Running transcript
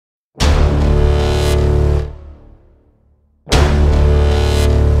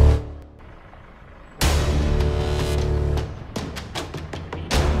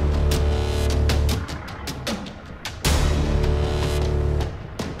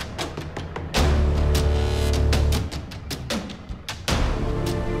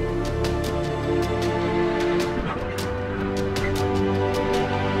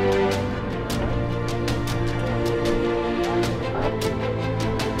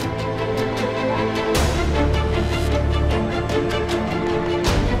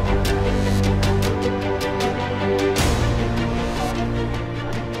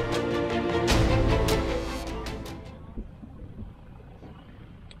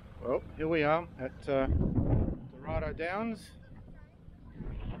Well, here we are at Dorado Downs,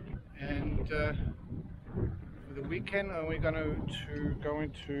 and for the weekend we're going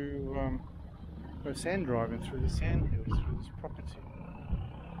to go sand driving through the sand hills through this property.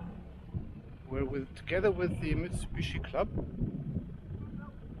 We're together with the Mitsubishi club,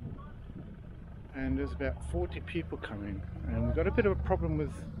 and there's about 40 people coming, and we've got a bit of a problem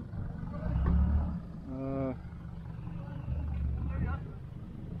with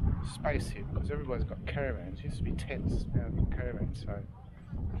space here because everybody's got caravans. It used to be tents, now they've got caravans, so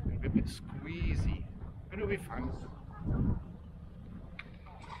it's going to be a bit squeezy, but it'll be fun.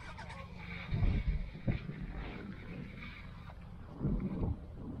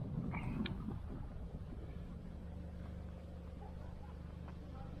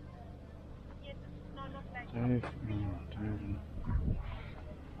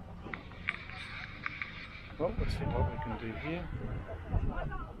 Well, let's see what we can do here.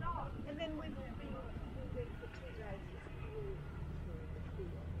 And then we will be for 2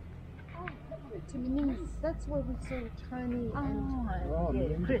 days. That's where we saw Tony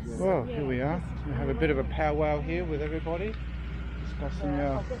and Chris. Well, here we are. We have a bit of a powwow here with everybody, discussing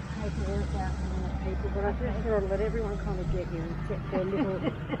our... I'll get paperwork out in a minute, people, but I just thought I'd let everyone kind of get here and set their little,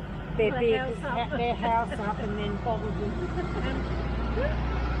 their house up and then probably...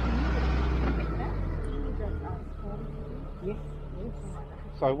 Yes.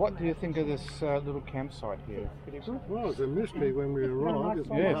 So what do you think of this little campsite here? Pretty good. Well, it's a mystery when we arrived. It's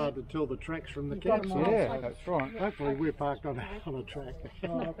Yes. hard to tell the tracks from the campsite. Yeah, that's right. Hopefully we're parked on a track.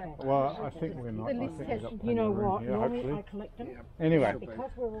 Well, I think we're not. I think we've got plenty You know of room what? here, Normally I hopefully. collect them. Anyway,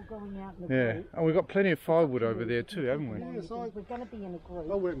 Because we're all going out in a yeah. group. And we've got plenty of firewood over there too, haven't we? Yes, We're going to be in a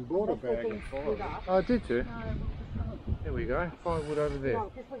group. I went and bought a Unless we're bag being of split fire. up. Oh, did you? Here we go, firewood over there.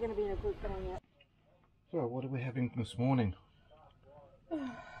 No, because we're going to be in a group going out. So, what are we having this morning?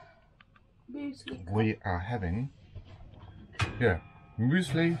 Muesli. We are having,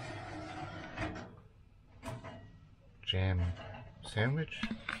 muesli, jam sandwich,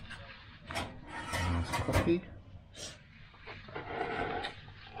 nice coffee,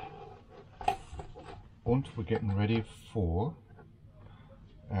 and we're getting ready for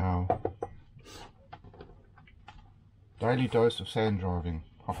our daily dose of sand driving.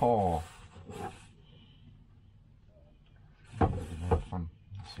 Oh, fun.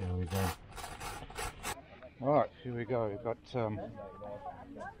 Let's see how we go. Alright, here we go. We've got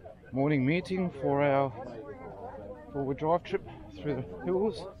morning meeting for our forward drive trip through the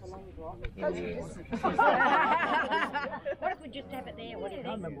hills. What if we just have it there? What do you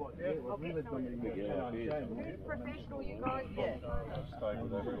think? Professional, you guys. Stay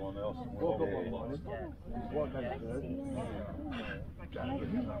with everyone else and we'll all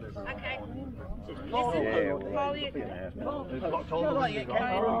Okay.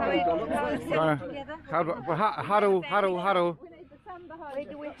 Huddle. Where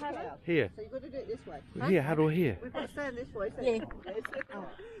do we have it? Here. So you've got to do it this way. Here, huddle here. We've got to stand this way. So Yeah.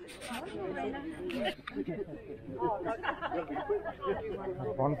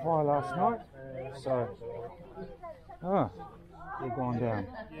 Bonfire last night, so we're going down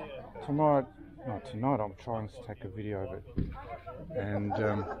tomorrow. No, tonight I'm trying to take a video of it, and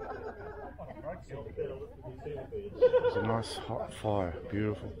it's a nice hot fire,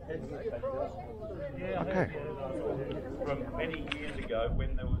 beautiful. Okay. From many years ago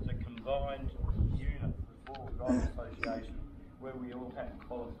when there was a combined unit for Forward Drive Association where we all had to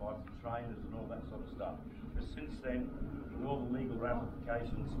qualify for trainers and all that sort of stuff. But since then, with all the legal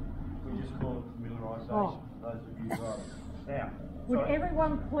ramifications, we just call it familiarisation for those of you drivers. Now, Would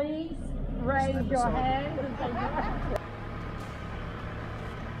everyone please raise your hand and say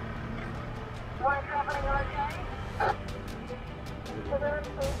We're traveling okay?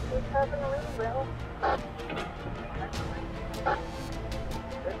 We're traveling really well.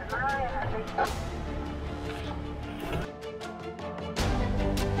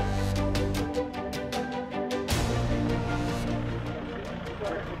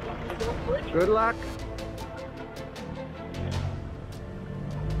 Good luck.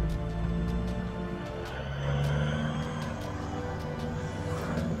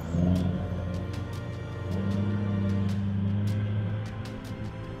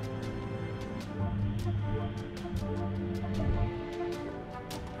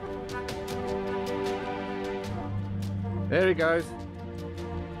 There he goes.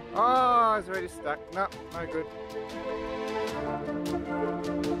 Oh, it's already stuck. No, no good.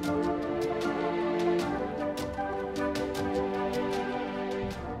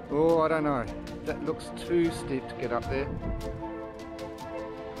 Oh, I don't know. That looks too steep to get up there.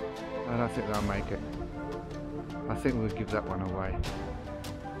 I don't think they'll make it. I think we'll give that one away.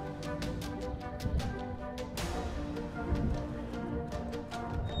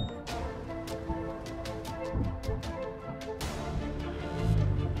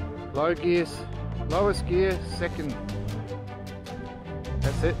 Low gears, lowest gear, second.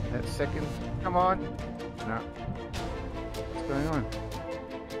 That's it, that's second. Come on. No. What's going on?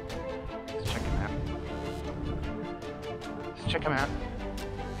 Let's check him out. Let's check him out.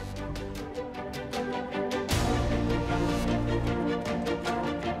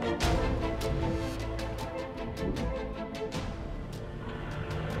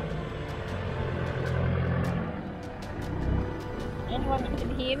 Anyone that can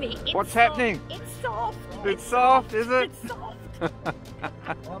hear me. It's What's soft. happening? It's soft. It's soft, is it? It's soft.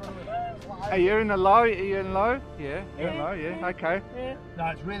 Are you in the low? Are you in low? Yeah, you're in low, yeah, okay. No,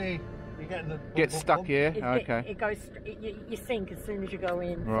 it's really, you're getting the... Get stuck, yeah, okay. It goes, you sink as soon as you go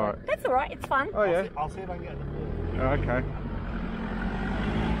in. So Right. that's all right, it's fun. Oh yeah, I'll see if I can get the... okay.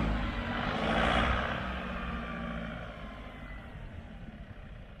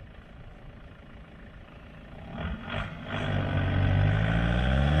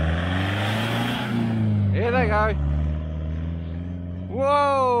 Here they go.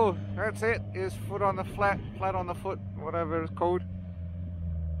 Whoa, that's it. His foot on the flat on the foot, whatever it's called.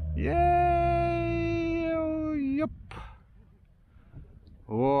 Yay! Oh, yup.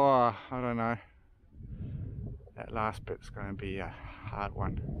 Whoa, I don't know. That last bit's going to be a hard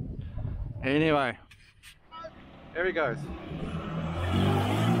one. Anyway, there he goes.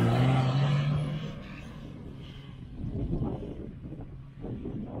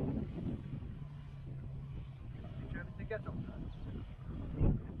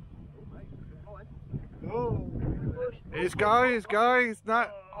 He's going, he's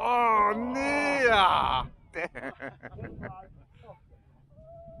not. Oh, near! I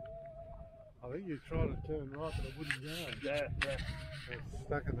think you tried to turn right, but it wouldn't go. Yeah, yeah. It's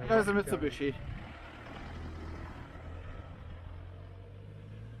stuck in the There's a rock Mitsubishi.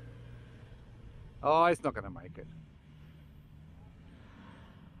 Oh, he's not going to make it.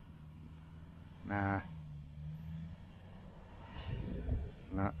 Nah.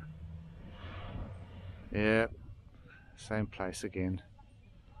 No. Yeah. Same place again.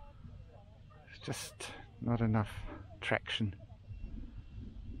 It's just not enough traction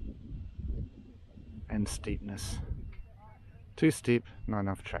and steepness. Too steep, not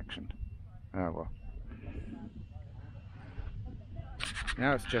enough traction. Oh well.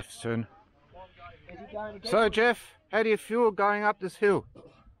 Now it's Jeff's turn. So Jeff, how do you feel going up this hill?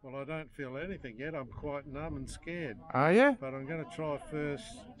 Well, I don't feel anything yet. I'm quite numb and scared. Are you? But I'm going to try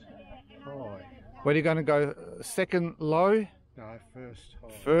first high. What are you going to go? Second low? No, first high.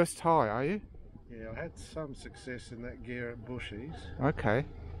 First high, are you? Yeah, I had some success in that gear at Bushies. Okay.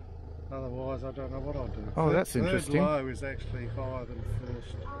 Otherwise, I don't know what I'll do. Oh, that's interesting. Third low is actually higher than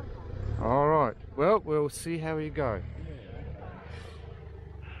first. Alright, well, we'll see how you go.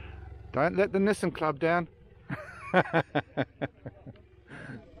 Don't let the Nissan Club down.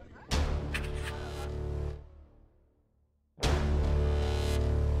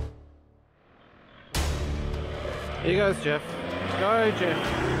 Here goes Jeff. Go Jeff.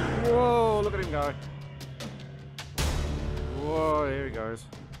 Whoa, look at him go. Whoa, here he goes.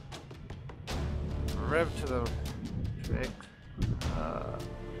 Rev to the track.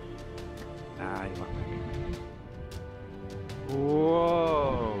 Nah, he won't make it.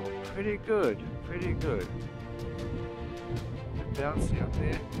 Whoa, pretty good, pretty good. Bit bouncy up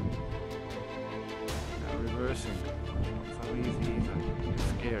there. Now reversing. Not so easy either. It's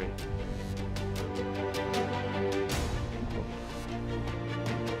scary.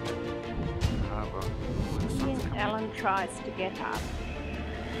 Ah, well. Ooh, the sun's coming. Alan tries to get up.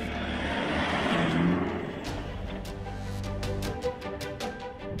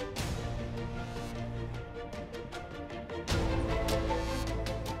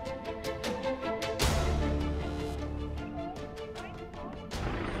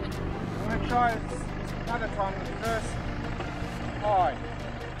 I'm going to try it another time with the first high.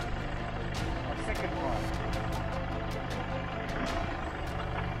 Or second high.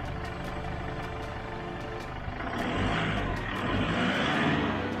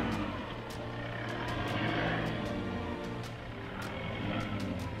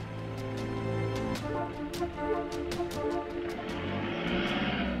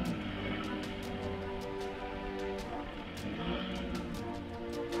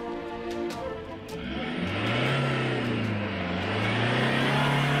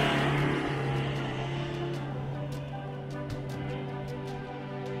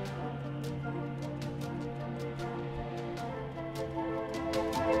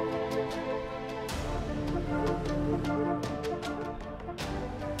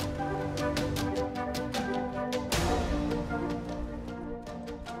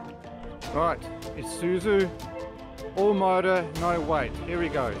 Right, Isuzu, all motor, no weight. Here he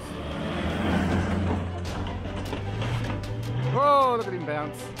goes. Oh, look at him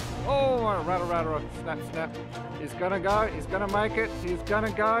bounce. Oh, rattle, rattle, snap, snap. He's gonna go, he's gonna make it, he's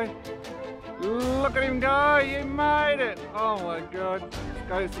gonna go. Look at him go, he made it. Oh my God, this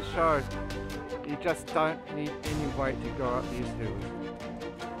goes to show. You just don't need any weight to go up these hills.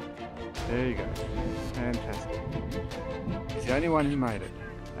 There you go, fantastic. He's the only one who made it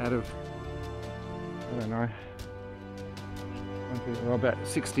out of, I don't know, well, about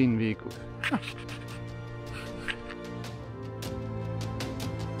 16 vehicles.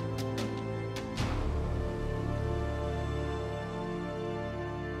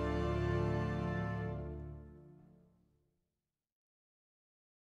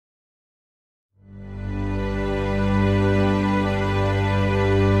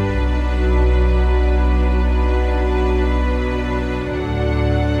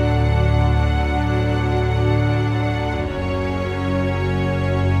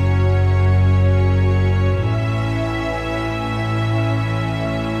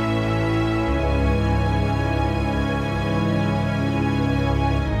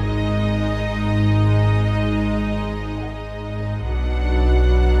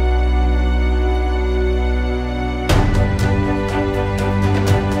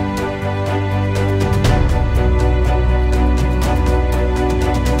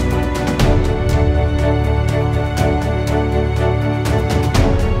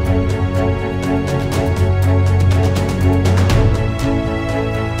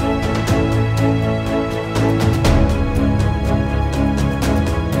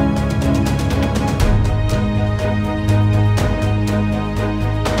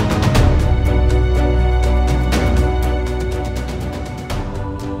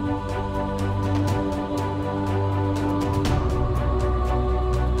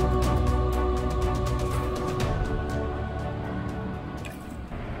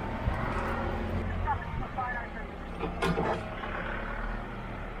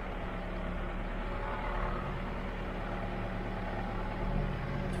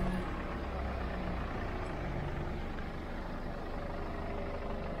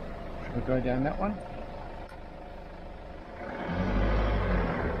 Should we go down that one?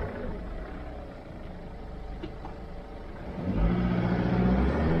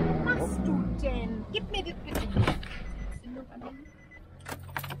 Machst du denn? Gib mir das bitte nicht.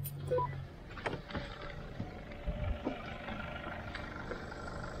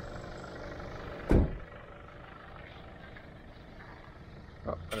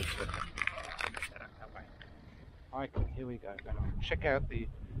 Oh, okay, here we go. Check out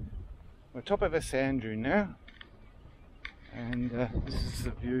we're top of a sand dune now, and this is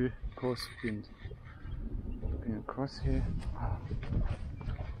the view. Of course, we've been looking across here. Oh,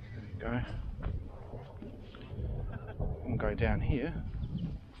 there we go. And go down here.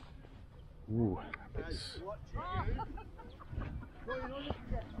 Ooh, it's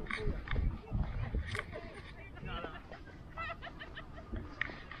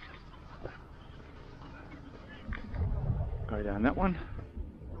go down that one.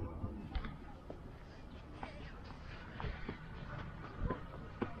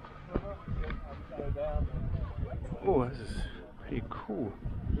 Oh, this is pretty cool.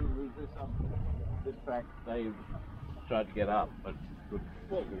 In fact, they tried to get up, but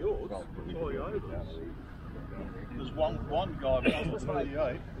Well, yours, there's one guy was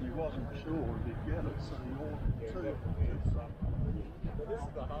 28, he wasn't sure if he'd get it, so he ordered two. This is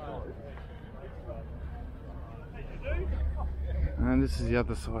the hardest. And this is the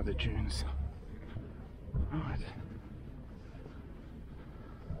other side of the dunes. Right.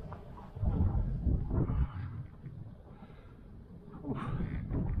 Oof.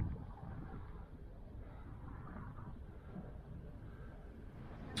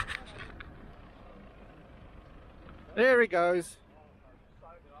 There he goes.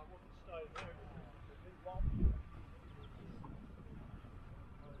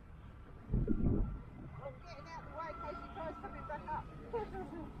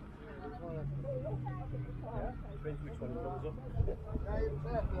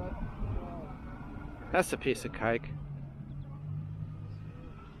 That's a piece of cake.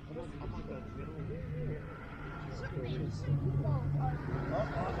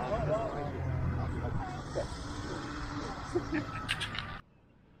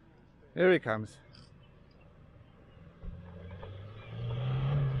 Here he comes.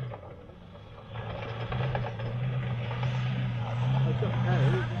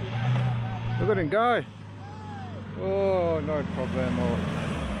 Look at him go. Oh, no problemo.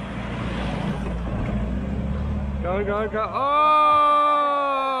 Go, go, go.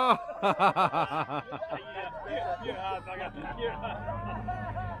 Oh!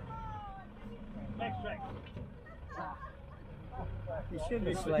 You shouldn't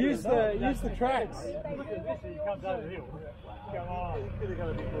have slid Use the tracks.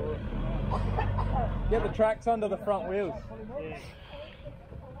 Get the tracks under the front wheels.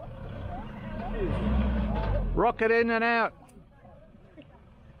 Rock it in and out.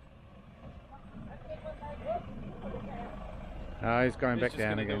 Oh, he's going back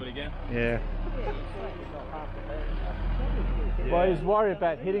down again. Yeah. Well, he's worried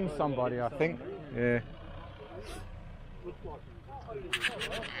about hitting somebody, I think. Yeah.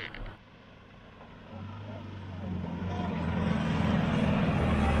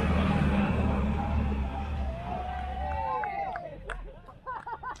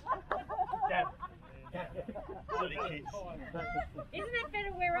 Isn't it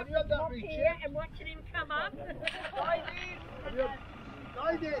better we're up the top here and watching him come up?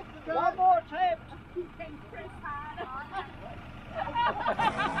 I did. One more attempt. You can press harder.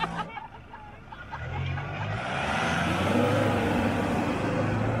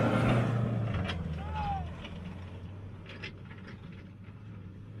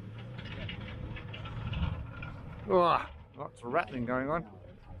 Oh, lots of rattling going on.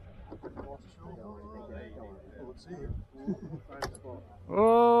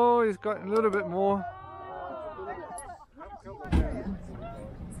 Oh, he's got a little bit more.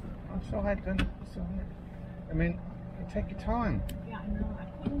 So I don't. I mean, take your time. Ja, I know. I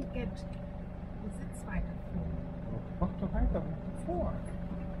couldn't get die Sitzweite vor. Mach doch weiter vor.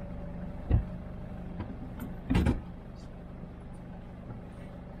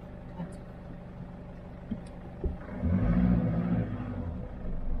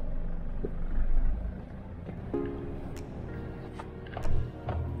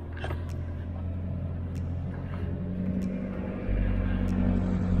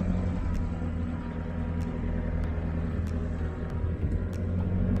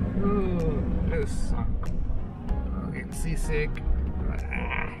 I'm getting seasick.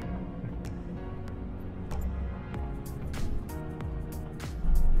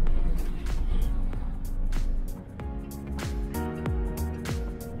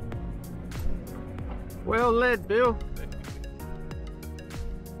 Well led, Bill.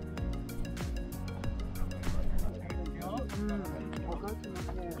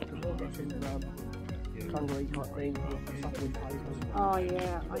 Oh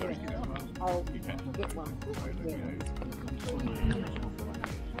yeah, I'll get one.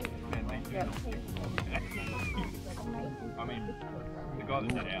 Yeah. I mean, the guy that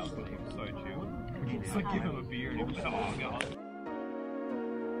did ours, he was so chill. It's like give him a beer and he was like, oh god.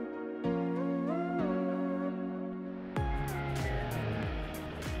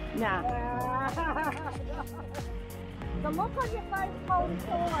 Nah. The look on your face told us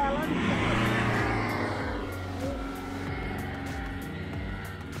all, Alan.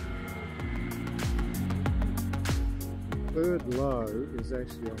 Third low is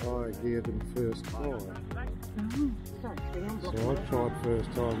actually a higher gear than first high. So I tried first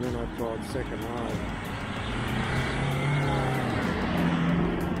high, and then I tried second high.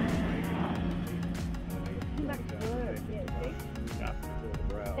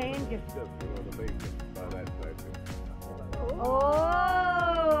 Oh!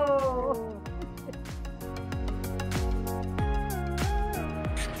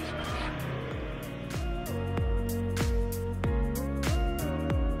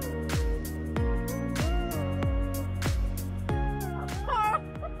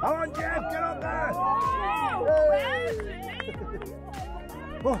 Come on, Jeff, get up there!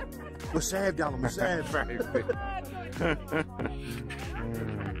 Oh, we're saved, Alan, we're saved. Very good.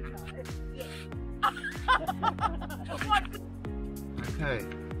 Okay,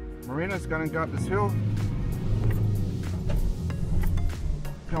 Marina's going to go up this hill.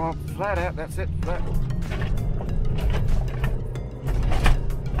 Come on, flat out, that's it, flat.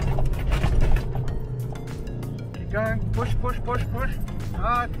 Keep going, push, push, push, push.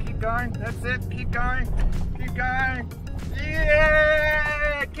 Hard, keep going, that's it, keep going, keep going.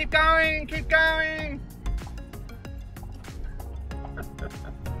 Yeah, keep going, keep going.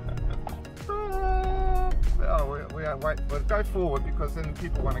 Oh, we are wait, but go forward because then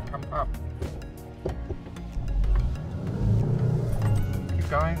people want to come up. Keep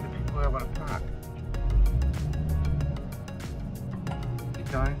going, the people that want to park.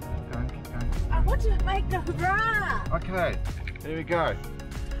 Keep going, keep going, keep going. I want to make the hurrah! Okay, here we go.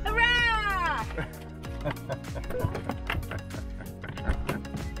 Hurrah!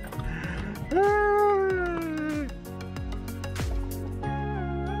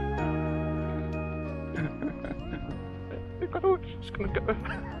 Oh, it's just gonna go.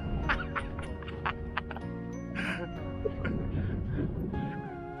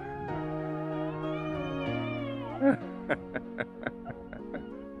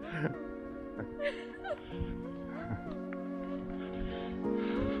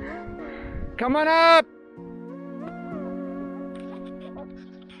 Come on up!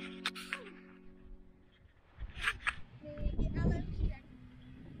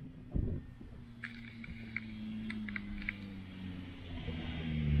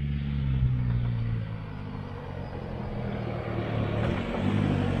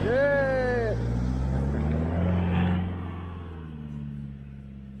 Yeah!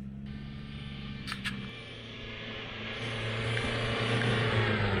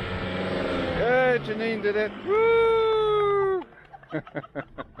 Yeah, Janine did it. Woo!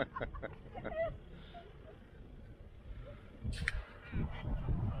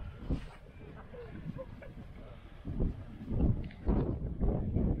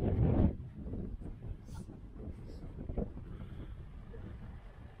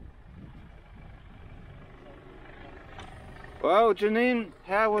 Well, Janine,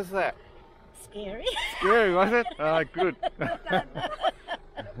 how was that? Scary. Scary, was it? Oh, good.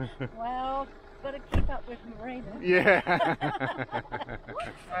 Well, got to keep up with Marina. Yeah.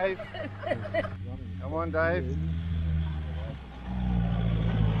 Dave. Come on, Dave.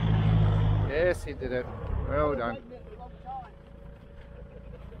 Yes, he did it. Well done.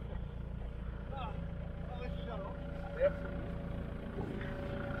 Yep.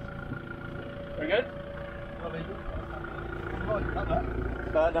 Very good?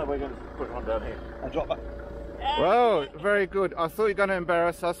 No, we're going to put it on down here. And drop back. Well, very good. I thought you were going to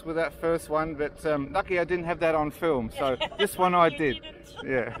embarrass us with that first one, but lucky I didn't have that on film, so this one I did.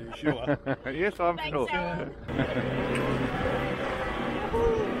 Yeah. Are you sure? Yes, I'm sure. Keep going.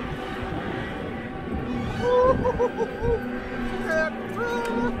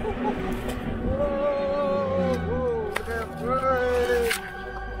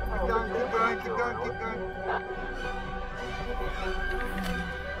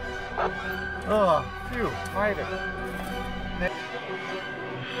 Oh, phew, made it.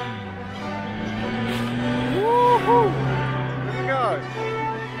 Woohoo! Here we go.